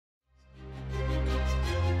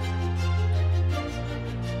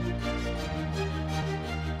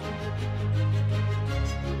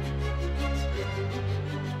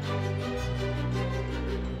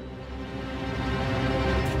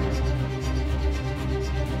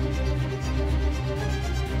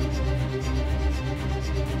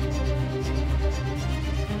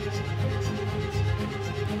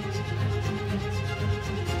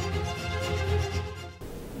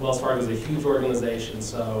Wells Fargo is a huge organization,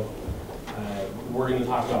 so we're going to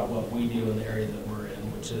talk about what we do in the area that we're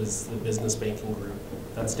in, which is the business banking group.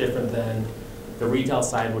 That's different than the retail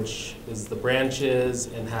side, which is the branches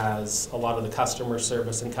and has a lot of the customer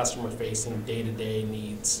service and customer-facing day-to-day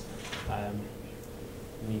needs.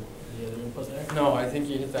 Any other input there? No, I think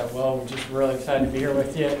you hit that well. We're just really excited to be here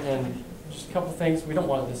with you. And just a couple things. We don't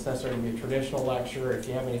want this necessarily to be a traditional lecture. If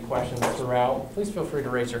you have any questions throughout, please feel free to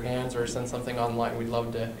raise your hands or send something online. We'd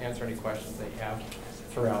love to answer any questions that you have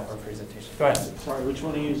throughout our presentation. Go ahead. Sorry, which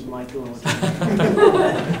one of you is Michael?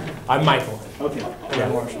 I'm Michael. Okay. Yeah.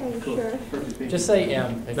 Cool. Sure. Perfect. Just say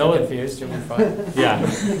M. If No, you're confused, you'll be fine. Yeah,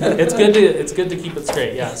 it's good to keep it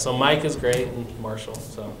straight. Yeah, so Mike is great and Marshall.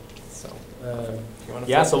 So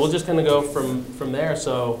yeah, so we'll just kind of go from there.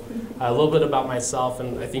 So a little bit about myself,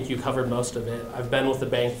 and I think you covered most of it. I've been with the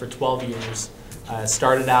bank for 12 years.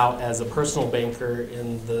 Started out as a personal banker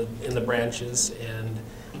in the branches,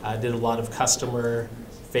 and did a lot of customer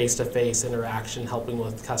face-to-face interaction, helping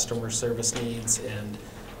with customer service needs,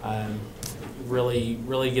 and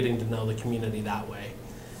really getting to know the community that way.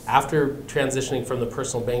 After transitioning from the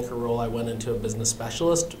personal banker role, I went into a business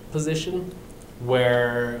specialist position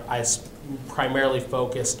where I primarily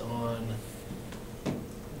focused on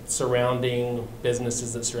surrounding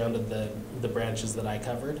businesses that surrounded the branches that I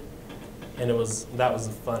covered. And that was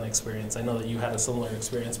a fun experience. I know that you had a similar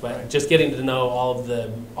experience, but just getting to know all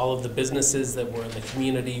of the businesses that were in the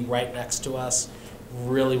community right next to us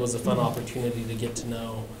really was a fun opportunity to get to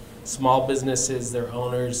know small businesses, their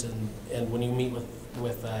owners, and when you meet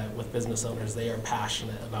with business owners, they are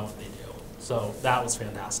passionate about what they do. So that was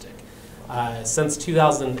fantastic. Since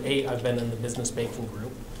 2008, I've been in the business banking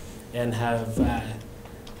group, and I've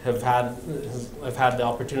had the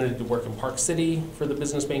opportunity to work in Park City for the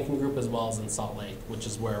business banking group, as well as in Salt Lake, which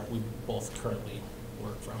is where we both currently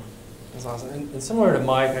work from. That's awesome. And similar to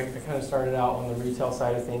Mike, I kind of started out on the retail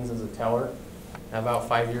side of things as a teller about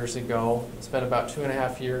 5 years ago. Spent about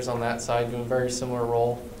 2.5 years on that side doing a very similar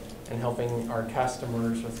role in helping our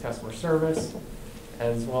customers with customer service,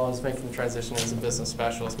 as well as making the transition as a business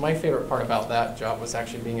specialist. My favorite part about that job was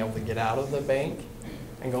actually being able to get out of the bank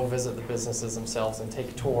and go visit the businesses themselves and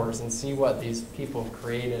take tours and see what these people have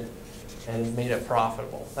created and made it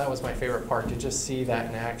profitable. That was my favorite part, to just see that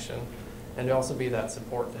in action and to also be that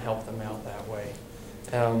support to help them out that way.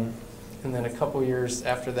 And then a couple years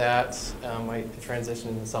after that, I transitioned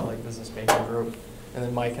into the Salt Lake Business Banking Group, and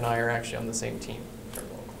then Mike and I are actually on the same team.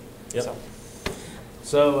 Yep.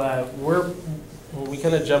 So we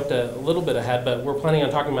kind of jumped a little bit ahead, but we're planning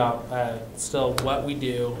on talking about still what we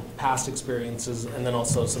do, past experiences, and then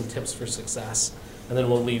also some tips for success. And then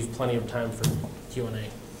we'll leave plenty of time for Q&A.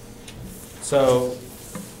 So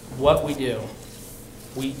what we do,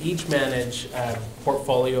 we each manage a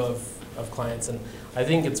portfolio of clients, and I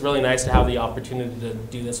think it's really nice to have the opportunity to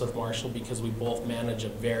do this with Marshall because we both manage a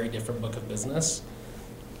very different book of business.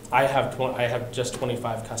 I have just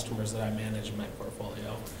 25 customers that I manage in my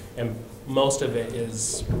portfolio, and most of it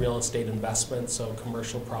is real estate investment, so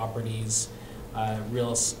commercial properties,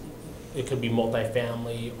 it could be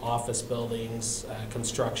multifamily, office buildings,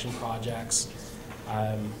 construction projects,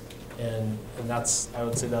 and that's, I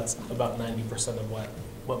would say that's about 90% of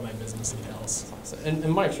what my business entails. And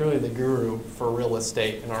Mike's really the guru for real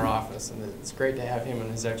estate in our office, and it's great to have him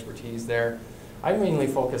and his expertise there. I mainly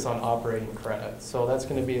focus on operating credit, so that's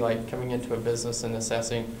going to be like coming into a business and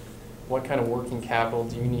assessing what kind of working capital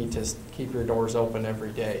do you need to keep your doors open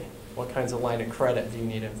every day? What kinds of line of credit do you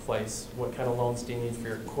need in place? What kind of loans do you need for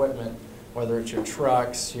your equipment, whether it's your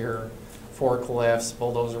trucks, your forklifts,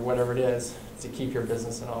 bulldozer, whatever it is, to keep your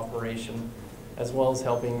business in operation, as well as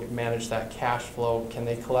helping manage that cash flow. Can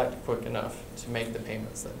they collect quick enough to make the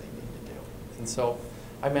payments that they need to do? And so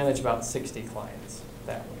I manage about 60 clients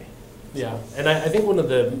that way. Yeah, and I think one of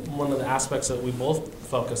the aspects that we both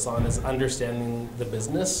focus on is understanding the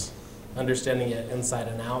business, understanding it inside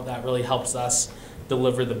and out. That really helps us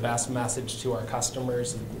deliver the best message to our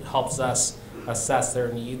customers. It helps us assess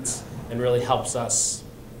their needs and really helps us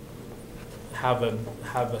have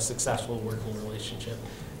a successful working relationship.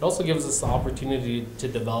 It also gives us the opportunity to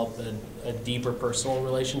develop a deeper personal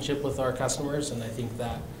relationship with our customers, and I think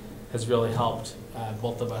that has really helped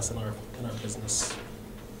both of us in our business.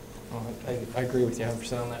 I agree with you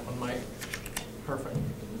 100% on that one, Mike. Perfect.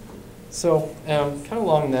 So kind of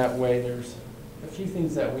along that way, there's a few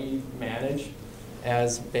things that we manage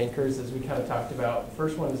as bankers, as we kind of talked about.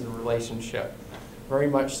 First one is a relationship. Very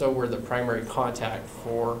much so we're the primary contact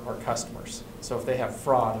for our customers. So if they have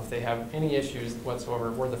fraud, if they have any issues whatsoever,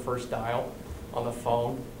 we're the first dial on the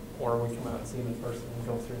phone, or we come out and see them in person and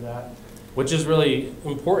go through that. which is really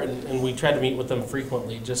important, and we try to meet with them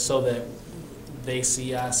frequently just so that they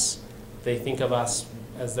see us, they think of us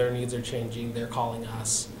as their needs are changing, they're calling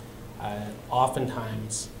us.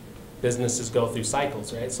 Oftentimes, businesses go through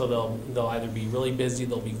cycles, right? So they'll either be really busy,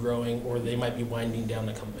 they'll be growing, or they might be winding down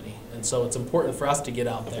the company. And so it's important for us to get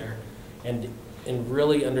out there and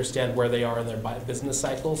really understand where they are in their business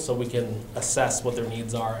cycle so we can assess what their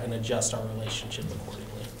needs are and adjust our relationship accordingly.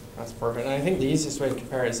 That's perfect. And I think the easiest way to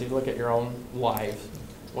compare it is if you look at your own life.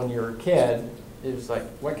 When you were a kid, it was like,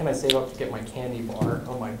 what can I save up to get my candy bar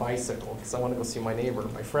on my bicycle because I want to go see my neighbor,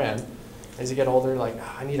 my friend. As you get older, like,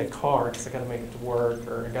 I need a car because I got to make it to work,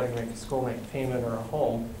 or I got to make a school, make a payment, or a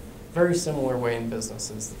home. Very similar way in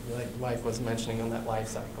businesses, like Mike was mentioning on that life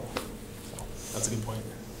cycle. So, that's a good point.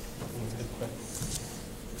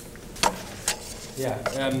 Yeah.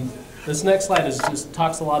 This next slide just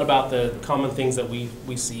talks a lot about the common things that we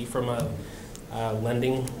see from a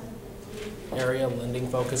lending area, lending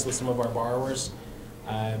focus with some of our borrowers.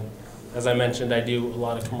 As I mentioned, I do a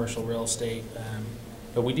lot of commercial real estate,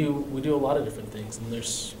 but we do a lot of different things, and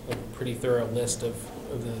there's a pretty thorough list of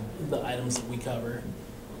the items that we cover.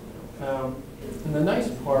 And the nice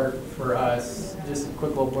part for us, just a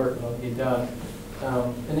quick little blurb and I'll be done.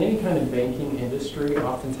 In any kind of banking industry,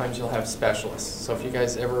 oftentimes you'll have specialists. So if you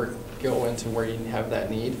guys ever go into where you have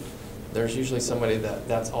that need, there's usually somebody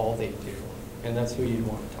that's all they do, and that's who you'd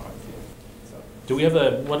want to talk to. So. Do we have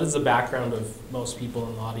what is the background of most people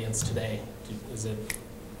in the audience today?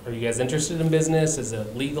 Are you guys interested in business? Is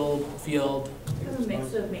it legal field? A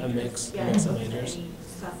mix of majors. A mix of majors.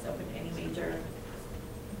 Toss open any major.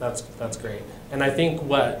 That's great. And I think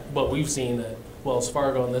what we've seen at Wells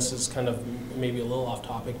Fargo, and this is kind of maybe a little off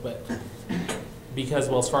topic, but because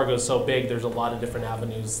Wells Fargo is so big, there's a lot of different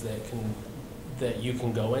avenues that you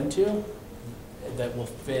can go into that will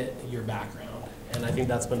fit your background. And I think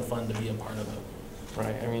that's been fun to be a part of it.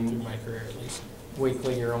 Right. I mean, through my career at least.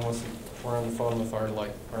 Weekly, we're on the phone with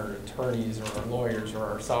our attorneys or our lawyers or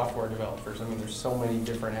our software developers. I mean, there's so many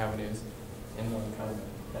different avenues in one kind of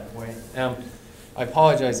that way. I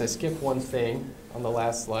apologize, I skipped one thing on the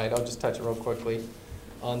last slide. I'll just touch it real quickly.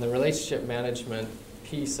 On the relationship management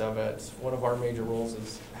piece of it, one of our major roles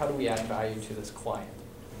is how do we add value to this client?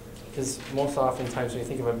 Because most oftentimes when you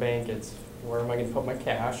think of a bank, it's where am I going to put my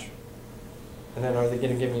cash? And then are they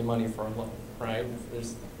going to give me money for a loan, right?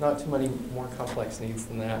 There's not too many more complex needs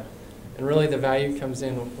than that. And really the value comes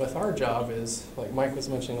in with our job is, like Mike was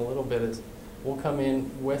mentioning a little bit, is we'll come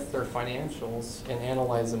in with their financials and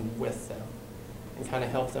analyze them with them and kind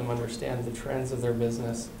of help them understand the trends of their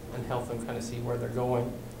business and help them kind of see where they're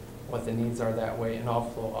going, what the needs are that way, and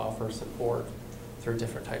also offer support through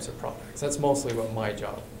different types of products. That's mostly what my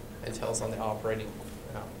job entails on the operating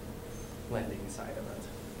lending side of it.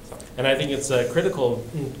 So. And I think it's a critical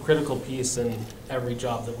piece in every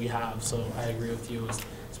job that we have, so I agree with you,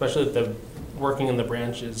 especially with working in the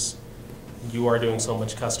branches. You are doing so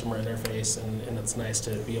much customer interface, and it's nice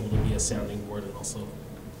to be able to be a sounding board and also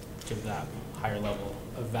give that higher level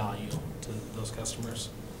of value to those customers.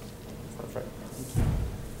 Perfect.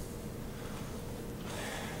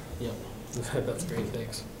 Yep, that's great,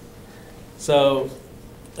 thanks. So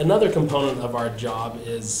another component of our job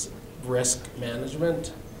is risk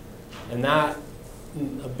management, and a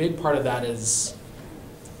big part of that is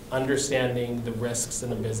understanding the risks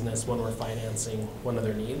in a business when we're financing one of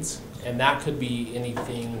their needs. And that could be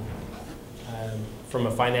anything from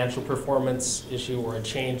a financial performance issue or a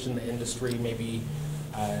change in the industry. Maybe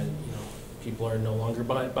people are no longer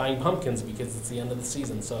buying pumpkins because it's the end of the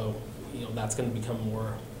season. So that's going to become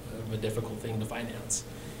more of a difficult thing to finance.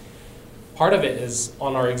 Part of it is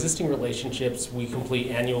on our existing relationships, we complete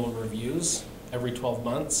annual reviews every 12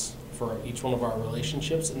 months for each one of our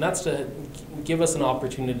relationships, and that's to give us an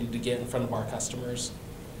opportunity to get in front of our customers,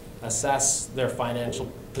 assess their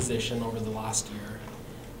financial position over the last year,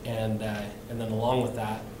 and then along with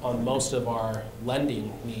that, on most of our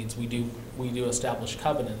lending needs, we do establish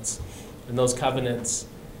covenants, and those covenants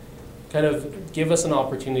kind of give us an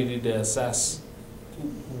opportunity to assess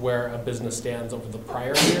where a business stands over the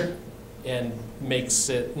prior year, and makes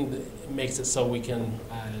it so we can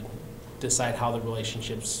decide how the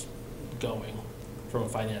relationship's going from a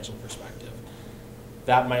financial perspective.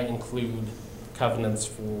 That might include covenants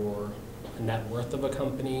for a net worth of a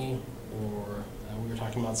company, or we were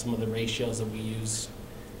talking about some of the ratios that we use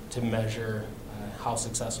to measure how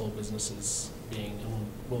successful a business is being, and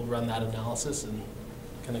we'll run that analysis and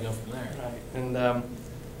kind of go from there. Right. And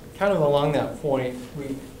kind of along that point,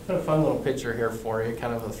 we put a fun little picture here for you,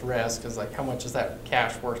 kind of with risk, is like how much is that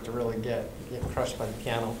cash worth to really get crushed by the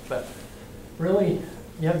piano. But really,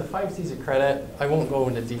 you have the 5 C's of credit. I won't go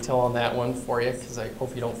into detail on that one for you because I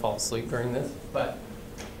hope you don't fall asleep during this. But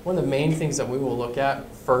one of the main things that we will look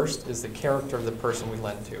at first is the character of the person we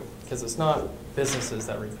lend to, because it's not businesses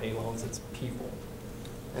that repay loans, it's people.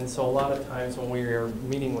 And so a lot of times when we're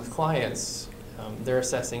meeting with clients, they're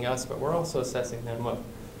assessing us, but we're also assessing them of,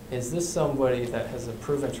 is this somebody that has a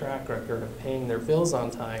proven track record of paying their bills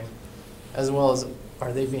on time, as well as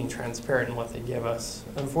are they being transparent in what they give us?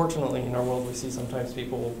 Unfortunately, in our world, we see sometimes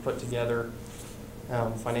people will put together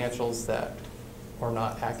financials that are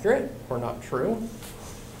not accurate or not true.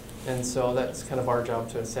 And so that's kind of our job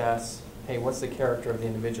to assess, hey, what's the character of the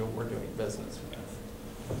individual we're doing business with?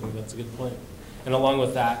 I think that's a good point. And along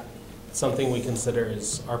with that, something we consider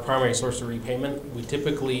is our primary source of repayment. We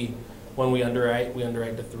typically, when we underwrite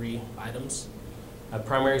to 3 items. A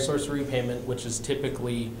primary source of repayment, which is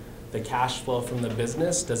typically the cash flow from the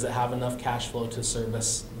business. Does it have enough cash flow to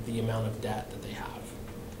service the amount of debt that they have?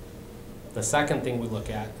 The second thing we look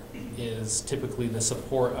at is typically the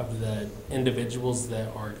support of the individuals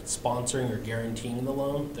that are sponsoring or guaranteeing the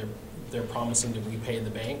loan. They're promising to repay the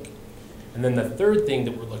bank. And then the third thing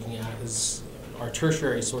that we're looking at is our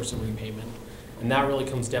tertiary source of repayment. And that really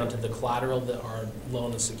comes down to the collateral that our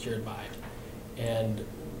loan is secured by. And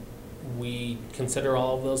we consider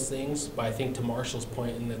all of those things, but I think to Marshall's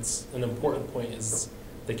point, and it's an important point, is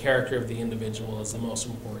the character of the individual is the most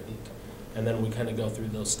important. And then we kind of go through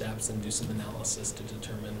those steps and do some analysis to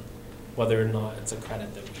determine whether or not it's a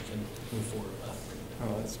credit that we can move forward with.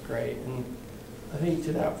 Oh, that's great. And I think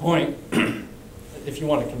to that point, if you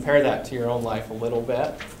want to compare that to your own life a little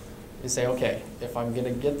bit, you say, okay, if I'm going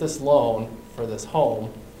to get this loan for this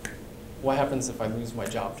home, what happens if I lose my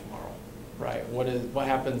job tomorrow? Right? What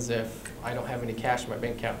happens if I don't have any cash in my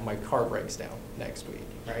bank account and my car breaks down next week?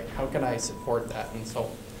 Right? How can I support that? And so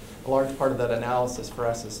a large part of that analysis for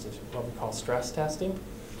us is to what we call stress testing.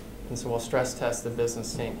 And so we'll stress test the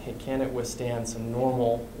business saying, hey, can it withstand some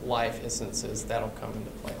normal life instances that'll come into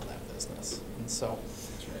play on that business? And so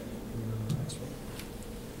that's right.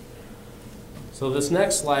 So this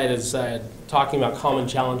next slide is talking about common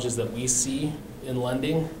challenges that we see in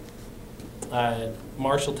lending.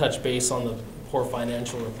 Marshall touched base on the poor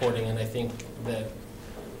financial reporting, and I think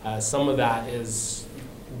that some of that is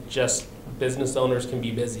just business owners can be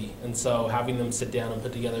busy, and so having them sit down and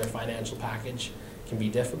put together a financial package can be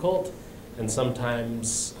difficult, and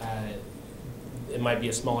sometimes it might be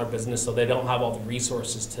a smaller business, so they don't have all the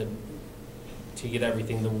resources to get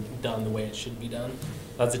everything done the way it should be done.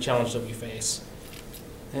 That's a challenge that we face.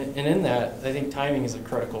 And in that, I think timing is a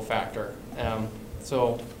critical factor.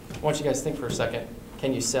 So I want you guys to think for a second.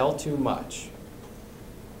 Can you sell too much?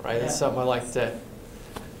 Right? That's something I like to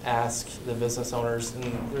ask the business owners. And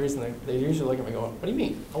the reason they usually look at me going, what do you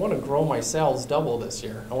mean? I want to grow my sales double this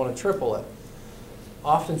year. I want to triple it.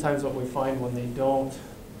 Oftentimes what we find when they don't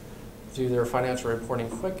do their financial reporting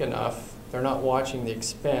quick enough, they're not watching the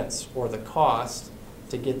expense or the cost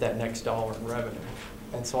to get that next dollar in revenue.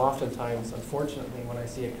 And so oftentimes, unfortunately, when I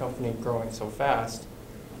see a company growing so fast,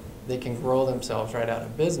 they can grow themselves right out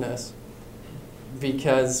of business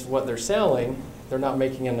because what they're selling, they're not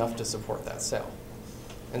making enough to support that sale.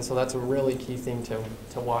 And so that's a really key thing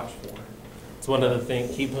to watch for. It's one of the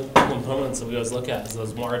key components that we always look at is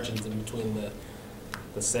those margins in between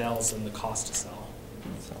the sales and the cost to sell.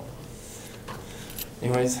 So,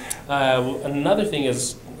 anyways. Another thing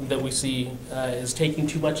is that we see is taking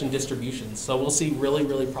too much in distribution. So we'll see really,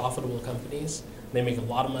 really profitable companies. They make a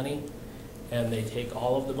lot of money, and they take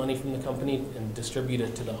all of the money from the company and distribute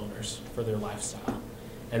it to the owners for their lifestyle.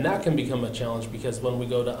 And that can become a challenge because when we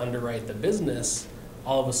go to underwrite the business,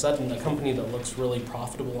 all of a sudden a company that looks really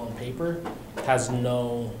profitable on paper there's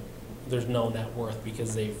no net worth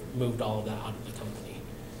because they've moved all of that out of the company.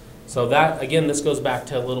 So that, again, this goes back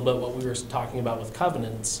to a little bit what we were talking about with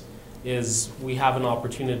covenants, is we have an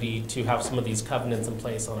opportunity to have some of these covenants in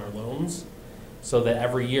place on our loans so that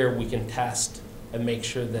every year we can test and make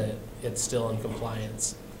sure that it's still in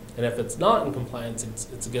compliance. And if it's not in compliance,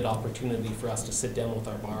 it's a good opportunity for us to sit down with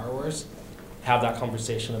our borrowers, have that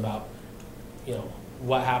conversation about,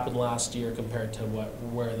 what happened last year compared to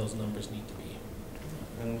where those numbers need to be.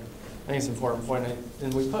 And I think it's an important point.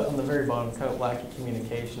 And we put on the very bottom kind of lack of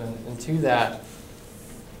communication. And to that,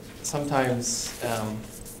 sometimes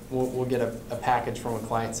we'll get a package from a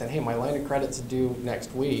client saying, hey, my line of credit's due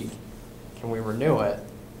next week. Can we renew it?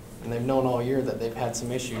 And they've known all year that they've had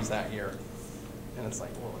some issues that year. And it's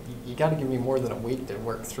like, well, you got to give me more than a week to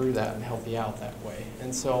work through that and help you out that way.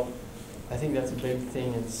 And so I think that's a big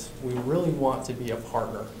thing is we really want to be a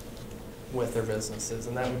partner. with their businesses.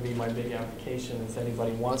 And that would be my big application if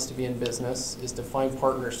anybody wants to be in business, is to find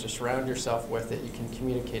partners to surround yourself with that you can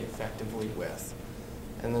communicate effectively with.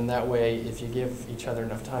 And then that way, if you give each other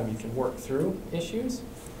enough time, you can work through issues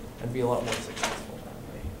and be a lot more successful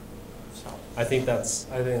that way. So I think that's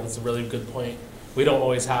a really good point. We don't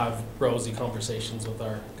always have rosy conversations with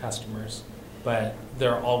our customers, but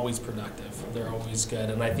they're always productive. They're always good,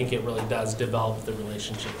 and I think it really does develop the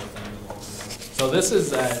relationship with them. So this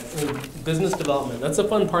is business development. That's a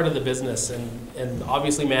fun part of the business, and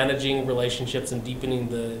obviously managing relationships and deepening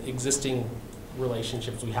the existing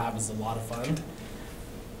relationships we have is a lot of fun.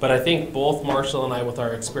 But I think both Marshall and I, with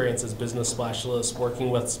our experience as business specialists, working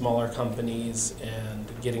with smaller companies and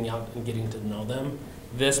getting out and getting to know them,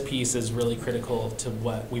 this piece is really critical to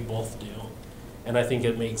what we both do. And I think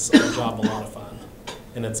it makes our job a lot of fun.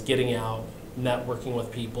 And it's getting out, networking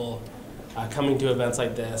with people, coming to events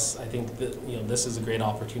like this. I think that this is a great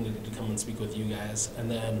opportunity to come and speak with you guys. And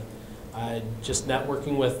then just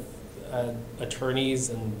networking with attorneys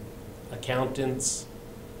and accountants,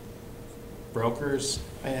 brokers.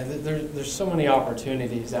 And there's so many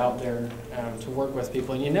opportunities out there to work with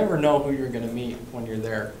people, and you never know who you're going to meet when you're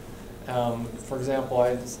there. For example,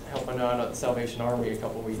 I was helping out at the Salvation Army a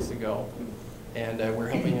couple weeks ago, and we're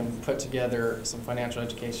helping them put together some financial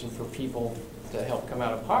education for people to help come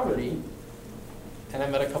out of poverty. And I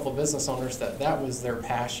met a couple business owners that was their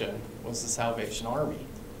passion, was the Salvation Army.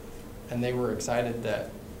 And they were excited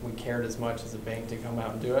that we cared as much as a bank to come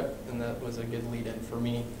out and do it, and that was a good lead-in for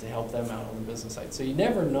me to help them out on the business side. So you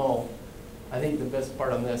never know, I think the best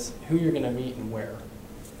part on this, who you're going to meet and where.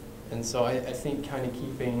 And so I think kind of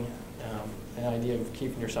keeping an idea of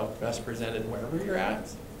keeping yourself best presented wherever you're at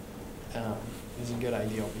is a good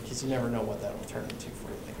idea, because you never know what that will turn into for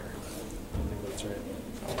you later. I think that's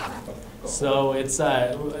right. So it's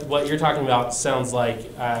what you're talking about sounds like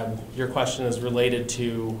your question is related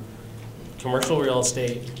to commercial real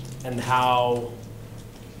estate and how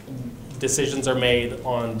decisions are made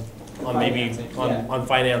on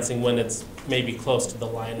financing when it's maybe close to the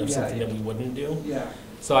line of something that we wouldn't do. Yeah.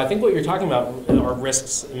 So I think what you're talking about are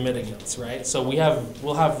risks and mitigants, right? So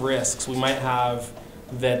we'll have risks. We might have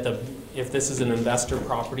that if this is an investor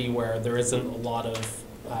property where there isn't a lot of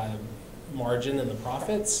margin in the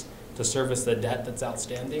profits to service the debt that's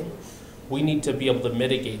outstanding, we need to be able to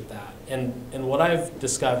mitigate that. And what I've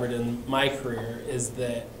discovered in my career is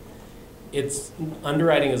that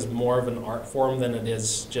underwriting is more of an art form than it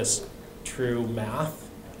is just true math.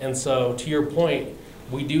 And so to your point,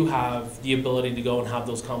 we do have the ability to go and have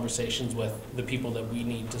those conversations with the people that we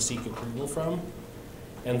need to seek approval from.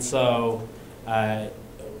 And so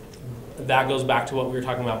that goes back to what we were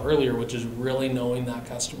talking about earlier, which is really knowing that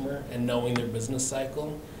customer and knowing their business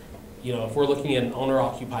cycle. If we're looking at an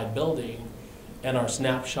owner-occupied building and our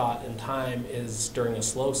snapshot in time is during a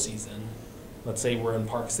slow season, let's say we're in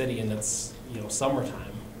Park City and it's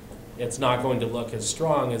summertime, it's not going to look as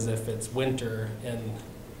strong as if it's winter and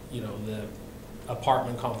the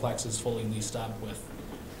apartment complex is fully leased up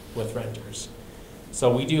with renters.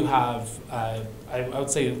 So we do have, I would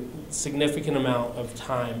say, significant amount of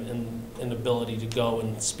time and ability to go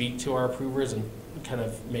and speak to our approvers and kind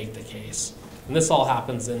of make the case. And this all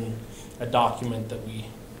happens in a document that we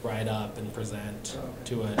write up and present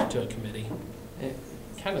to a committee.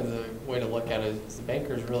 Kind of the way to look at it is the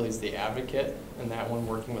banker really is the advocate, and that one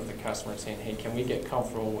working with the customer saying, hey, can we get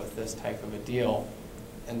comfortable with this type of a deal?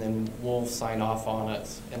 And then we'll sign off on it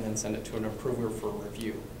and then send it to an approver for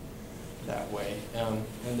review that way. And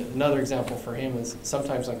another example for him is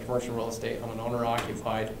sometimes on commercial real estate, on an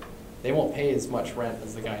owner-occupied, they won't pay as much rent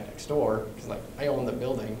as the guy next door, because like, I own the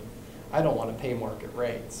building, I don't want to pay market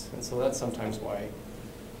rates. And so that's sometimes why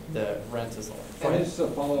the rent is lower. And just a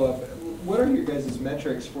follow-up, what are your guys'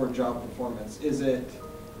 metrics for job performance? Is it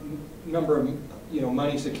number of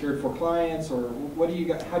money secured for clients, or what do you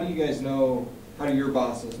guys, how do you guys know, how do your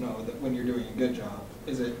bosses know that when you're doing a good job?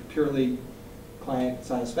 Is it purely client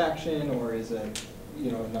satisfaction, or is it a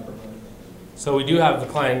number of other things? So we do have the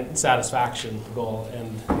client satisfaction goal,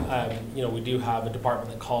 and we do have a department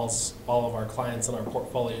that calls all of our clients in our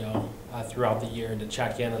portfolio throughout the year to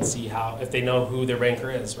check in and see if they know who their banker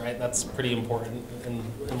is, right? That's pretty important in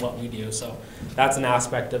what we do. So that's an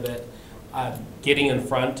aspect of it. Getting in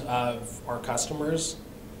front of our customers,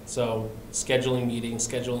 so scheduling meetings,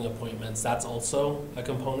 scheduling appointments, that's also a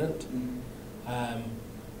component. Mm-hmm.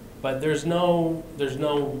 But there's no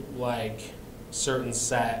like certain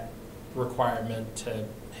set requirement to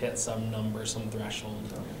hit some number, some threshold.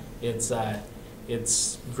 Okay.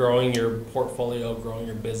 It's growing your portfolio, growing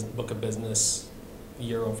your book of business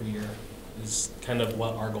year over year is kind of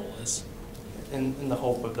what our goal is. in the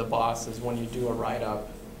hope of the boss is when you do a write-up,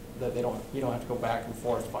 that you don't have to go back and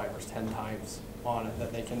forth 5 or 10 times on it,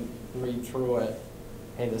 that they can read through it.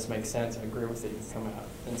 Hey, this makes sense, I agree with it, you can come out.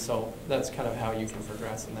 And so that's kind of how you can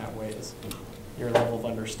progress in that way, is your level of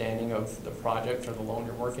understanding of the project or the loan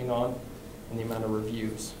you're working on and the amount of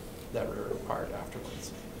reviews that are required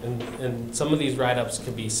afterwards. And some of these write-ups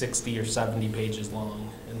could be 60 or 70 pages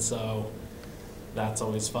long, and so that's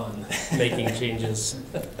always fun, making changes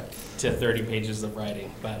to 30 pages of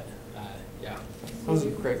writing, but yeah. That was a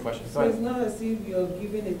great question. So it's not as if you're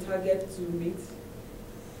given a target to meet?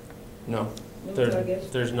 No. No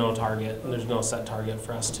target? There's no target, there's no set target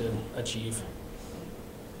for us to achieve.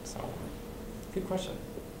 So, good question.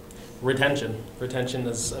 Retention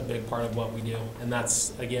is a big part of what we do, and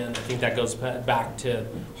that's, again, I think that goes back to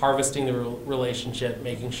harvesting the relationship,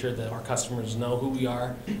 making sure that our customers know who we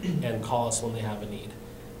are and call us when they have a need.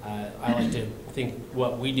 I like to think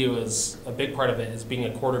what we do is, a big part of it is being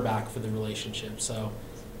a quarterback for the relationship. So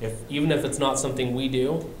even if it's not something we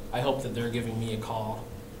do, I hope that they're giving me a call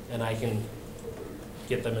and I can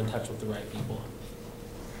get them in touch with the right people.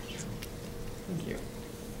 Thank you.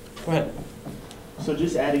 Go ahead. So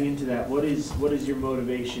just adding into that, what is your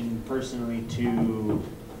motivation personally to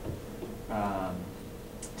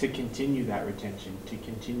continue that retention, to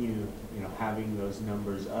continue having those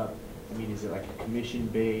numbers up? I mean, is it like a commission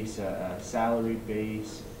base, a salary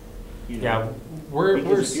base? Yeah,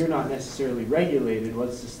 because if you're not necessarily regulated,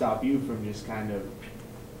 what's to stop you from just kind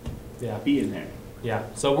of being there? Yeah,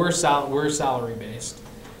 so we're salary based.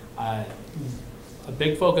 A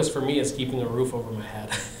big focus for me is keeping a roof over my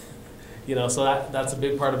head. So that's a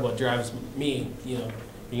big part of what drives me,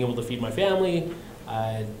 being able to feed my family.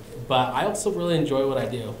 But I also really enjoy what I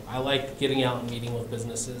do. I like getting out and meeting with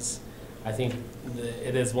businesses. I think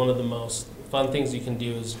it is one of the most fun things you can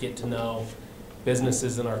do is get to know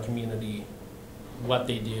businesses in our community, what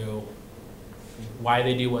they do, why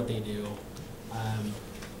they do what they do.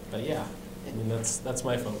 But yeah, I mean, that's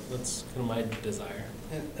my focus. That's kind of my desire.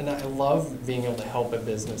 And I love being able to help a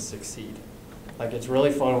business succeed. Like, it's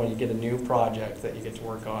really fun when you get a new project that you get to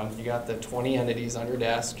work on. You got the 20 entities on your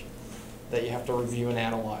desk that you have to review and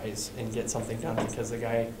analyze and get something done because the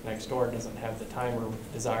guy next door doesn't have the time or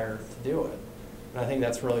desire to do it. And I think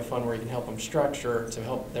that's really fun where you can help them structure to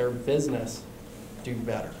help their business do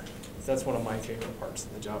better. That's one of my favorite parts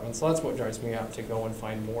of the job. And so that's what drives me out to go and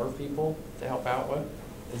find more people to help out with.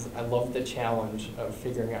 Is I love the challenge of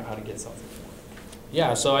figuring out how to get something to work.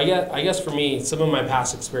 Yeah, so I guess for me, some of my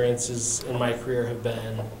past experiences in my career have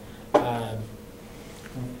been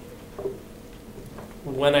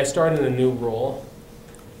when I start in a new role,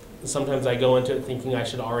 sometimes I go into it thinking I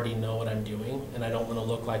should already know what I'm doing, and I don't want to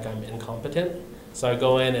look like I'm incompetent. So I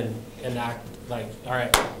go in and act like, all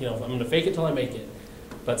right, I'm going to fake it till I make it.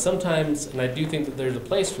 But sometimes, and I do think that there's a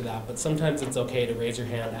place for that, but sometimes it's okay to raise your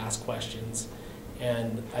hand, ask questions.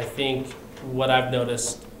 And I think what I've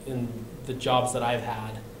noticed in the jobs that I've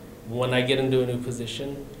had, when I get into a new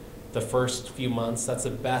position, the first few months, that's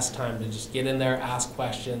the best time to just get in there, ask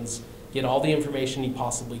questions, get all the information you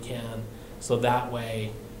possibly can, so that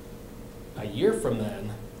way, a year from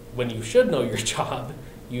then, when you should know your job,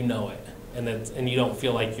 you know it, and you don't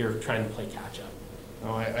feel like you're trying to play catch up.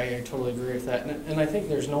 No, I totally agree with that, and I think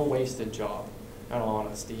there's no wasted job, in all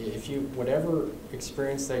honesty. If you, whatever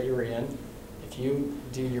experience that you're in, if you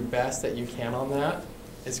do your best that you can on that,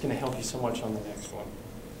 it's going to help you so much on the next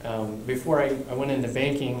one. Before I went into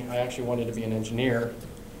banking, I actually wanted to be an engineer,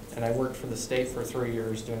 and I worked for the state for 3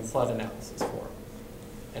 years doing flood analysis for them.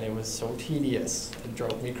 And it was so tedious, it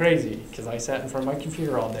drove me crazy, because I sat in front of my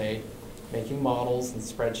computer all day, making models and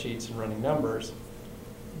spreadsheets and running numbers.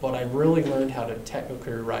 But I really learned how to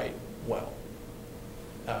technically write well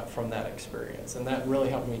from that experience. And that really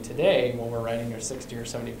helped me today when we're writing a 60 or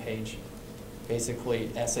 70 page, basically,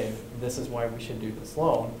 essay of this is why we should do this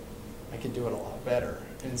loan. I could do it a lot better.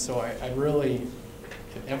 And so I really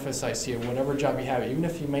emphasize to you, whatever job you have, even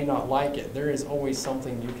if you may not like it, there is always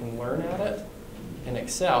something you can learn at it and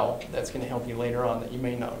excel that's going to help you later on that you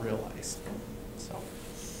may not realize. So,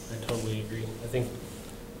 I totally agree. I think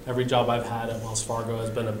every job I've had at Wells Fargo has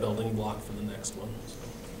been a building block for the next one.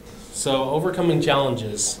 So overcoming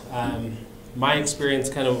challenges. My experience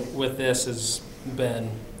kind of with this has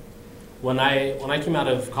been when I came out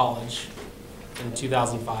of college in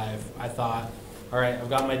 2005, I thought, all right, I've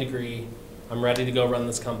got my degree, I'm ready to go run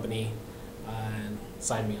this company, and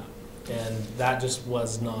sign me up. And that just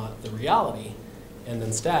was not the reality. And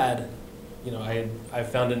instead, I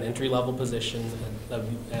found an entry-level position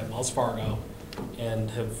at Wells Fargo and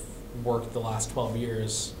have worked the last 12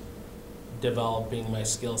 years developing my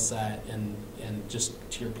skill set and just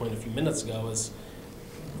to your point a few minutes ago is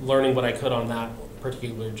learning what I could on that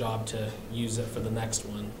particular job to use it for the next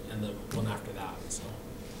one and the one after that. So,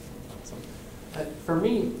 For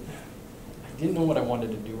me, I didn't know what I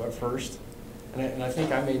wanted to do at first. And I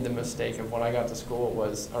think I made the mistake of when I got to school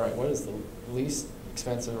was, all right, what is the least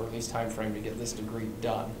expensive or least time frame to get this degree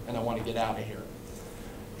done? And I want to get out of here.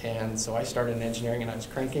 And so I started in engineering and I was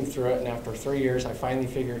cranking through it, and after 3 years I finally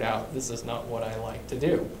figured out this is not what I like to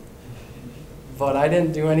do. But I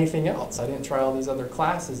didn't do anything else. I didn't try all these other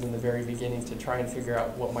classes in the very beginning to try and figure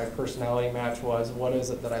out what my personality match was, what is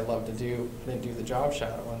it that I love to do. I didn't do the job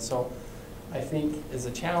shadow. And so I think is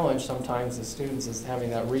a challenge sometimes as students is having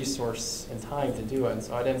that resource and time to do it. And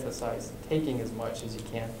so I'd emphasize taking as much as you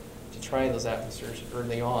can to try those atmospheres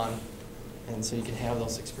early on, and so you can have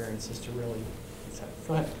those experiences to really,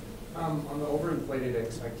 go ahead. On the overinflated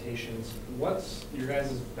expectations, what's your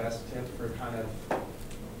guys' best tip for kind of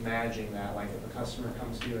managing that? Like if a customer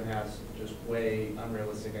comes to you and has just way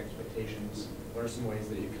unrealistic expectations, what are some ways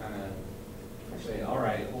that you kind of say, all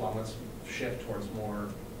right, hold on, let's shift towards more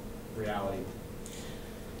reality?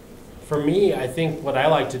 for me, I think what I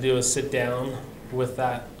like to do is sit down with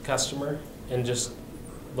that customer and just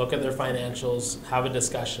look at their financials, have a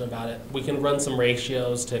discussion about it. We can run some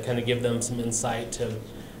ratios to kind of give them some insight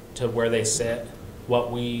to where they sit.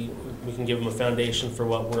 We can give them a foundation for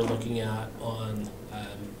what we're looking at on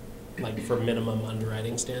like for minimum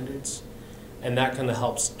underwriting standards, and that kind of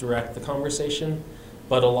helps direct the conversation.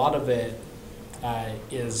 But a lot of it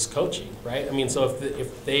is coaching, right? I mean, so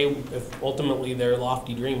if ultimately their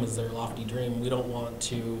lofty dream is their lofty dream, we don't want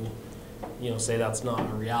to, say that's not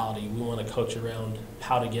a reality. We want to coach around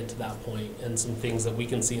how to get to that point and some things that we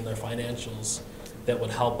can see in their financials that would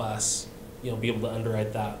help us, be able to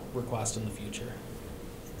underwrite that request in the future.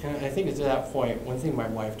 And I think to that point, one thing my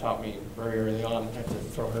wife taught me very early on, I have to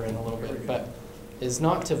throw her in a little bit, but is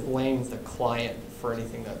not to blame the client for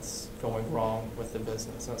anything that's going wrong with the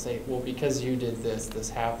business. Not say, well, because you did this,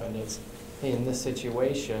 this happened. It's, hey, in this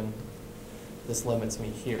situation, this limits me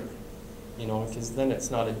here. Because then it's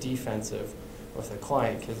not a defensive with the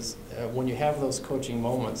client. Because when you have those coaching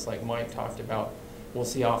moments like Mike talked about, we'll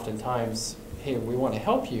see oftentimes, hey, we want to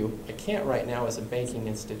help you. I can't right now as a banking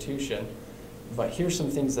institution, but here's some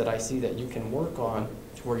things that I see that you can work on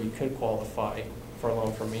to where you could qualify for a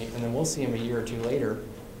loan from me. And then we'll see them a year or two later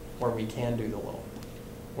where we can do the loan.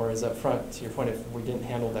 Whereas up front, to your point, if we didn't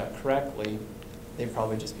handle that correctly, they'd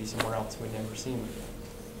probably just be somewhere else we'd never seen them again.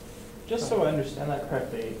 Just so I understand that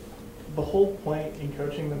correctly, the whole point in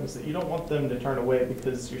coaching them is that you don't want them to turn away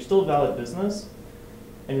because you're still a valid business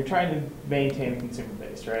and you're trying to maintain a consumer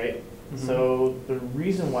base, right? Mm-hmm. So the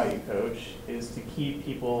reason why you coach is to keep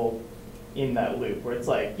people in that loop where it's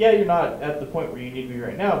like, yeah, you're not at the point where you need to be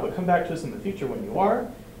right now, but come back to us in the future when you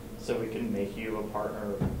are, so we can make you a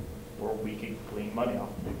partner where we can glean money off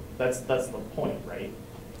of you. That's the point, right?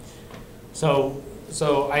 So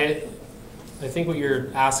I think what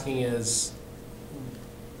you're asking is,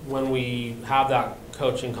 when we have that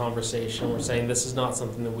coaching conversation, we're saying this is not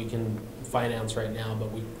something that we can finance right now,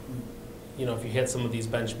 but we, if you hit some of these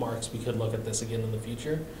benchmarks, we could look at this again in the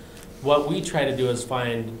future. What we try to do is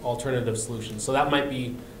find alternative solutions. So that might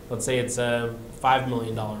be, let's say it's a $5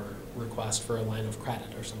 million request for a line of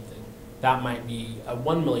credit or something. That might be a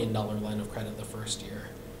 $1 million line of credit the first year.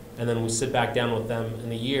 And then we sit back down with them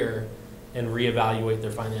in a year and reevaluate their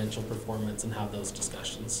financial performance and have those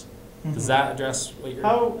discussions. Mm-hmm. Does that address what you're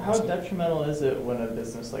How asking? detrimental is it when a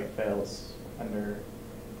business fails under,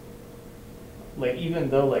 even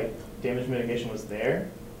though damage mitigation was there,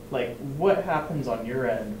 what happens on your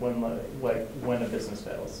end when a business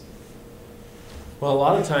fails? Well, a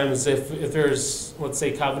lot of times if there's, let's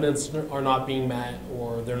say, covenants are not being met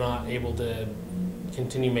or they're not able to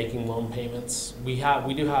continue making loan payments, we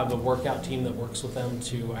do have a workout team that works with them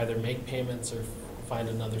to either make payments or find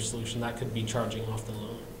another solution. That could be charging off the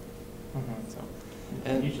loan. Mm-hmm.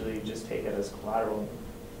 And usually you just take it as collateral.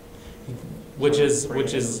 Which is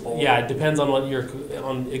yeah, it depends on what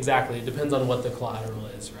exactly. It depends on what the collateral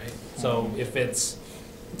is, right? So if it's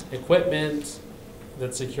equipment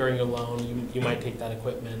that's securing a loan, you might take that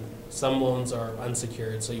equipment. Some loans are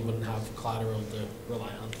unsecured, so you wouldn't have collateral to rely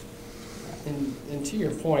on. And to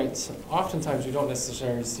your point, oftentimes you don't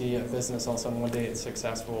necessarily see a business all of a sudden one day it's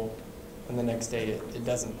successful and the next day it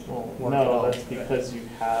doesn't work at all. No, that's because you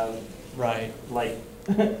have, right,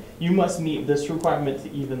 you must meet this requirement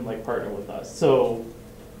to even partner with us. So,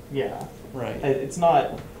 yeah, right. It's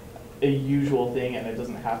not a usual thing, and it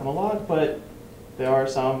doesn't happen a lot. But there are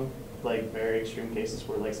some very extreme cases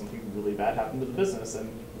where something really bad happened to the business, and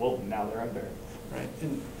now they're under. Right,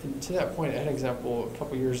 and to that point, I had an example, a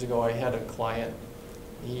couple years ago, I had a client,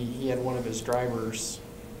 he had one of his drivers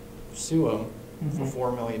sue him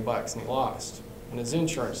for $4 million and he lost, and his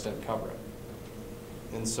insurance didn't cover it.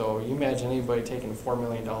 And so you imagine anybody taking a $4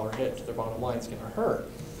 million hit to their bottom line is gonna hurt.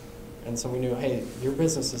 And so we knew, hey, your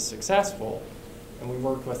business is successful, and we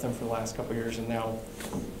worked with them for the last couple of years, and now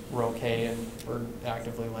we're okay, and we're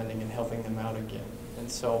actively lending and helping them out again.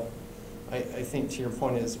 And so I think to your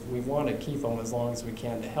point is we want to keep them as long as we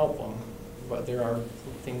can to help them, but there are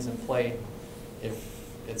things in play if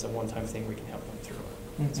it's a one-time thing, we can help them through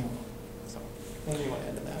it as well. So, what do you want to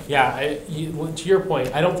add to that? Yeah, to your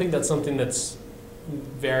point, I don't think that's something that's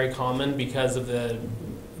very common because of the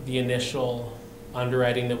initial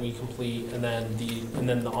underwriting that we complete, and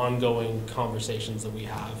then the ongoing conversations that we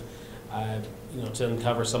have, to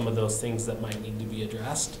uncover some of those things that might need to be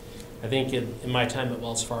addressed. I think in my time at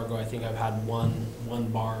Wells Fargo, I think I've had one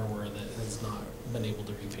borrower that has not been able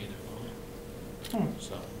to repay their loan.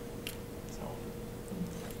 So,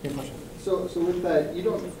 Good question. So with that, you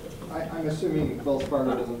don't, I'm assuming Wells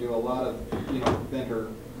Fargo doesn't do a lot of,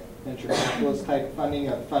 venture capitalist type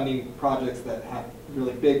funding, funding projects that have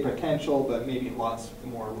really big potential, but maybe lots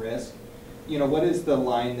more risk. What is the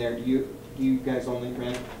line there? Do you guys only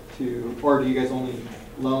grant to, or do you guys only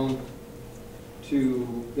loan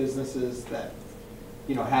to businesses that,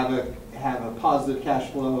 have a positive cash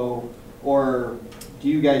flow, or do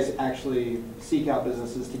you guys actually seek out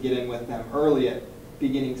businesses to get in with them early at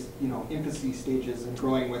beginnings, infancy stages, and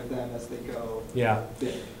growing with them as they go? Yeah.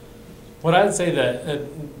 Big? What I'd say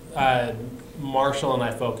that Marshall and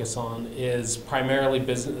I focus on is primarily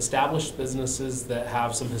established businesses that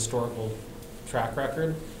have some historical track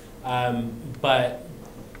record, but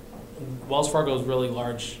Wells Fargo is really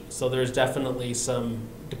large, so there's definitely some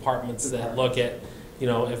departments that look at,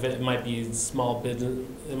 if it might be small business,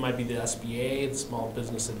 it might be the SBA, the Small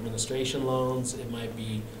Business Administration loans, it might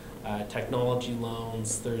be technology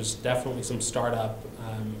loans. There's definitely some startup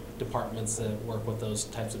departments that work with those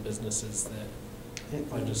types of businesses that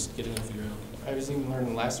are just getting off the ground. I was even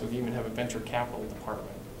learning last week, you even have a venture capital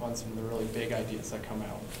department on some of the really big ideas that come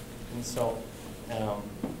out. And so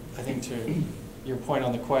I think to your point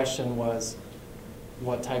on the question was,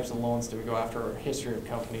 what types of loans do we go after, or history of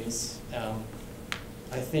companies?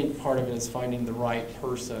 I think part of it is finding the right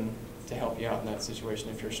person to help you out in that situation.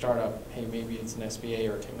 If you're a startup, hey, maybe it's an SBA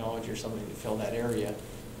or technology or somebody to fill that area.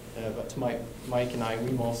 But to Mike and I,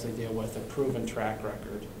 we mostly deal with a proven track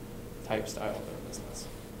record type style of their business.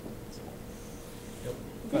 So,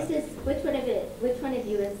 Which one of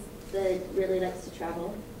you really likes to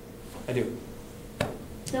travel? I do.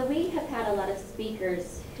 So we have had a lot of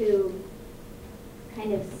speakers who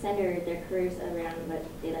kind of center their careers around what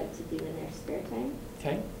they like to do in their spare time.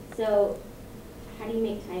 Okay. So how do you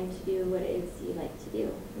make time to do what it is you like to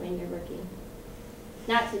do when you're working?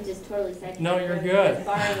 Not to just totally sidetrack. No, you're good.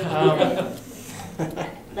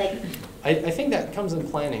 I think that comes in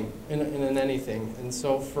planning in anything. And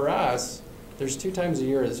so for us, there's 2 times a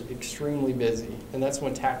year is extremely busy, and that's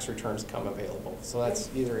when tax returns come available. So that's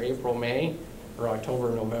either April, May, or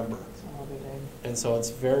October, November. And so it's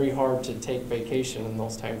very hard to take vacation in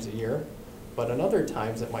those times of year. But in other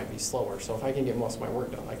times, it might be slower. So if I can get most of my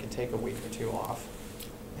work done, I can take a week or 2 off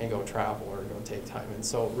and go travel or go take time. And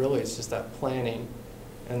so really, it's just that planning.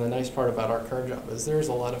 And the nice part about our current job is there's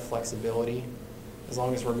a lot of flexibility as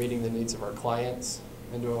long as we're meeting the needs of our clients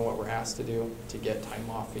and doing what we're asked to do to get time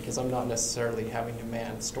off. Because I'm not necessarily having to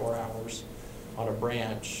man store hours on a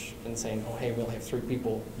branch and saying, oh, hey, we only have 3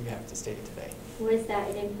 people, you have to stay today. Was that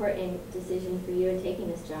an important decision for you in taking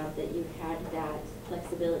this job, that you had that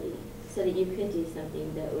flexibility so that you could do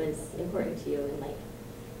something that was important to you in life?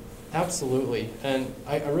 Absolutely. And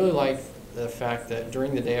I really like the fact that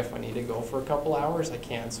during the day, if I need to go for a couple hours, I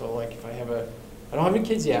can. So like if I don't have any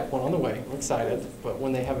kids yet, one on the way, I'm excited, but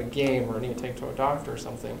when they have a game or I need to take to a doctor or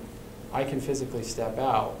something, I can physically step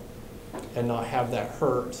out and not have that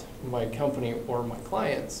hurt my company or my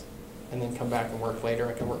clients, and then come back and work later.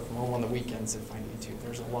 I can work from home on the weekends if I need to.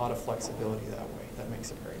 There's a lot of flexibility that way. That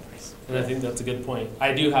makes it very nice. And I think that's a good point.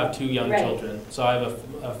 I do have 2 young children. So I have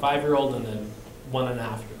a 5-year-old and a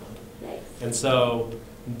 1.5-year-old. Nice. And so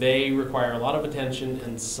they require a lot of attention,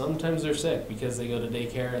 and sometimes they're sick because they go to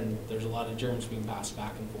daycare and there's a lot of germs being passed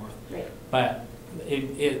back and forth. Right. But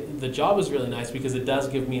the job is really nice because it does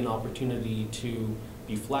give me an opportunity to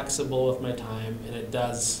be flexible with my time, and it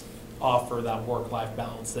does offer that work-life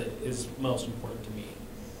balance that is most important to me.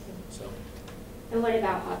 So. And what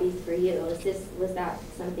about hobbies for you? Was that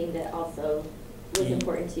something that also was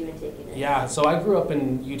important to you in taking it? Yeah, so I grew up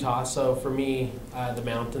in Utah, so for me, the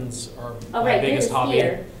mountains are Oh, my right, biggest you're the hobby.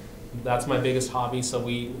 skier. That's my biggest hobby. So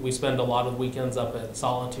we spend a lot of weekends up at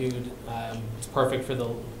Solitude. It's perfect for the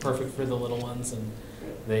little ones, and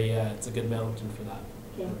it's a good mountain for that.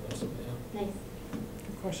 Okay, So, yeah. nice.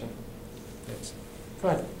 Good question. Thanks. Go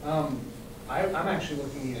ahead. I'm actually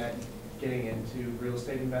looking at getting into real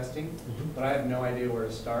estate investing, Mhm. but I have no idea where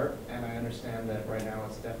to start, and I understand that right now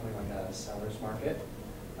it's definitely like a seller's market.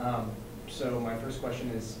 So my first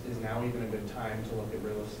question is now even a good time to look at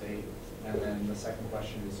real estate? And then the second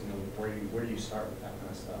question is, where do you start with that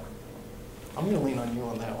kind of stuff? I'm gonna lean on you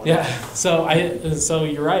on that one. Yeah, so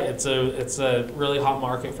you're right. It's a really hot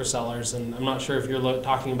market for sellers, and I'm not sure if you're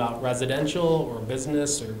talking about residential or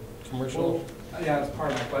business or commercial. Well, yeah, that's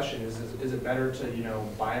part of my question. Is it better to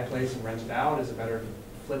buy a place and rent it out? Is it better to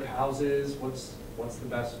flip houses? What's the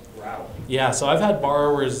best route? Yeah, so I've had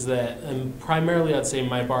borrowers that, and primarily I'd say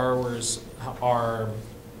my borrowers are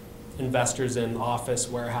investors in office,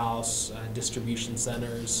 warehouse, distribution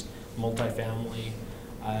centers, multifamily,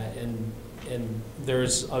 and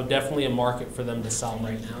there's definitely a market for them to sell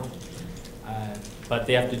right now. But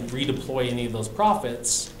they have to redeploy any of those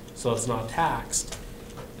profits so it's not taxed,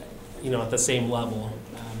 at the same level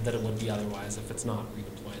that it would be otherwise if it's not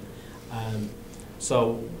redeployed.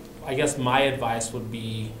 So I guess my advice would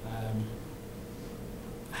be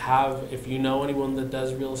if you know anyone that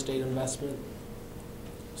does real estate investment,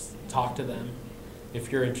 talk to them.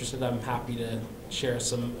 If you're interested, I'm happy to share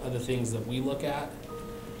some other things that we look at.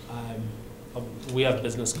 We have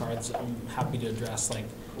business cards. I'm happy to address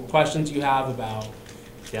questions you have about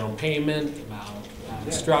down payment,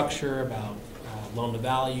 about structure, about loan to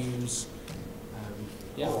values.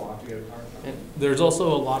 Yeah. Oh, I'll have to get a card. And there's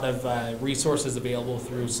also a lot of resources available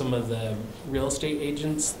through some of the real estate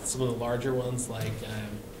agents, some of the larger ones like,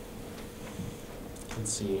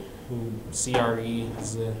 let's see, CRE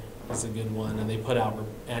is a good one, and they put out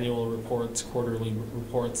annual reports, quarterly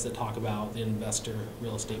reports that talk about the investor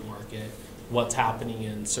real estate market, what's happening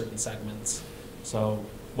in certain segments. So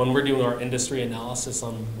when we're doing our industry analysis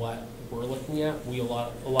on what we're looking at, a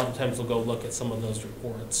lot of times we'll go look at some of those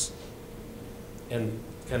reports and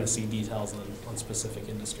kind of see details on specific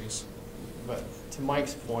industries. But to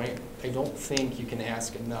Mike's point, I don't think you can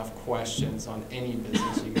ask enough questions on any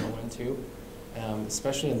business you go into,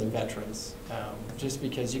 especially in the veterans, just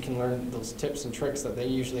because you can learn those tips and tricks that they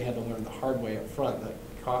usually had to learn the hard way up front that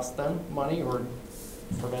cost them money or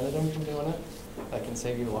prevented them from doing it. That can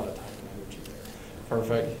save you a lot of time and energy there.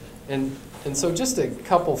 Perfect. And so just a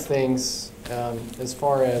couple things as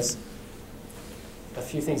far as a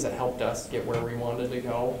few things that helped us get where we wanted to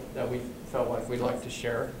go that we felt like we'd like to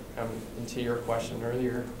share. And to your question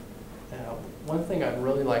earlier, one thing I'd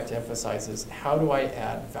really like to emphasize is how do I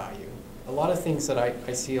add value? A lot of things that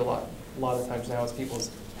I see a lot of times now as people is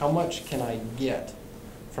how much can I get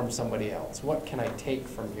from somebody else? What can I take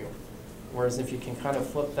from you? Whereas if you can kind of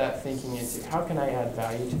flip that thinking into how can I add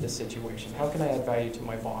value to this situation? How can I add value to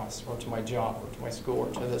my boss or to my job or to my school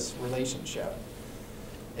or to this relationship?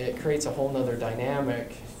 It creates a whole nother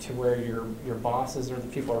dynamic to where your bosses or the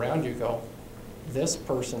people around you go, this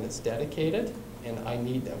person is dedicated and I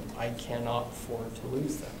need them. I cannot afford to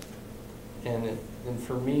lose them. And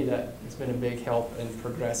for me, that has been a big help in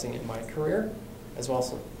progressing in my career, as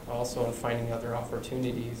well also in finding other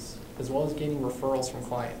opportunities, as well as getting referrals from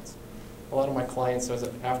clients. A lot of my clients,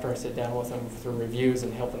 after I sit down with them through reviews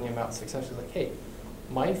and helping them out successfully, like, hey,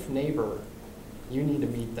 my neighbor, you need to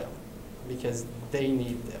meet them because they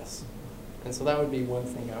need this. And so that would be one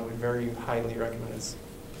thing I would very highly recommend is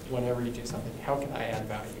whenever you do something, how can I add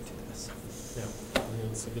value to this? Yeah, I think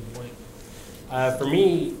that's a good point. For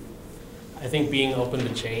me, I think being open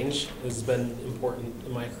to change has been important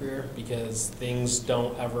in my career because things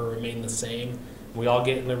don't ever remain the same. We all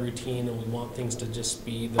get in a routine and we want things to just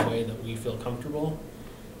be the way that we feel comfortable.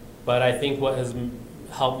 But I think what has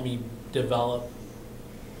helped me develop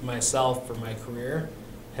myself for my career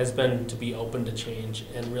has been to be open to change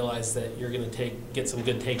and realize that you're going to get some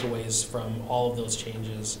good takeaways from all of those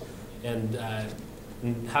changes, and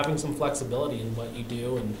having some flexibility in what you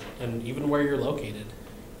do and even where you're located.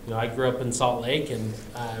 I grew up in Salt Lake, and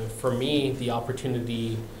for me, the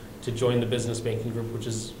opportunity to join the business banking group, which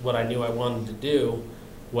is what I knew I wanted to do,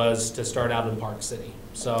 was to start out in Park City.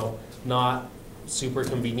 So not super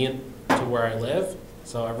convenient to where I live.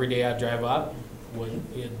 So every day I'd drive up,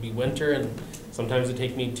 it'd be winter, and sometimes it'd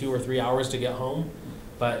take me 2 or 3 hours to get home.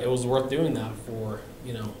 But it was worth doing that for,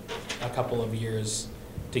 a couple of years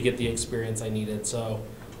to get the experience I needed. So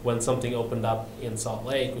when something opened up in Salt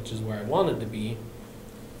Lake, which is where I wanted to be,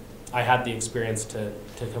 I had the experience to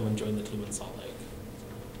come and join the team in Salt Lake.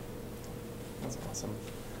 That's awesome.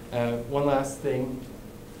 One last thing.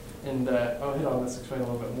 And I'll hit on this, explain a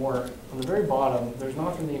little bit more. On the very bottom, there's an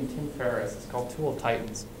author named Tim Ferriss. It's called Tool of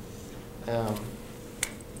Titans.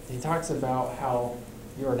 He talks about how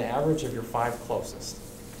you're an average of your 5 closest.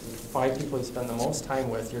 5 people you spend the most time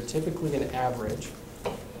with, you're typically an average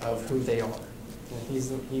of who they are. And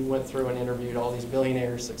he went through and interviewed all these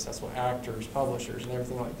billionaires, successful actors, publishers, and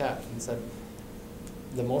everything like that, and said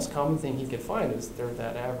the most common thing he could find is they're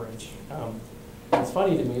that average. What's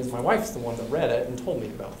funny to me is my wife's the one that read it and told me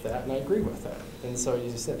about that, and I agree with that. And so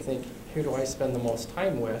you just think, who do I spend the most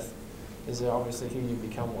time with is obviously who you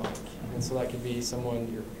become like. And so that could be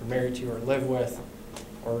someone you're married to or live with,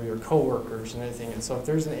 or your coworkers and everything. And so if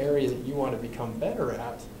there's an area that you want to become better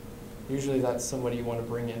at, usually that's somebody you want to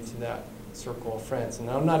bring into that circle of friends. And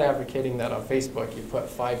I'm not advocating that on Facebook you put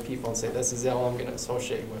 5 people and say, this is all I'm going to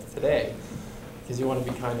associate with today, because you want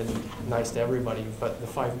to be kind of nice to everybody. But the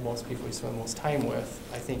 5 most people you spend most time with,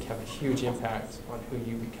 I think, have a huge impact on who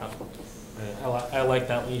you become. I like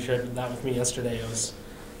that when you shared that with me yesterday. I was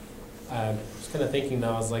kind of thinking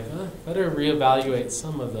though, I was like, better reevaluate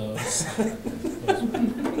some of those.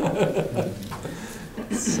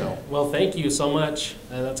 So, well, thank you so much.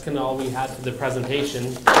 That's kind of all we had for the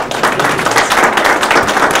presentation.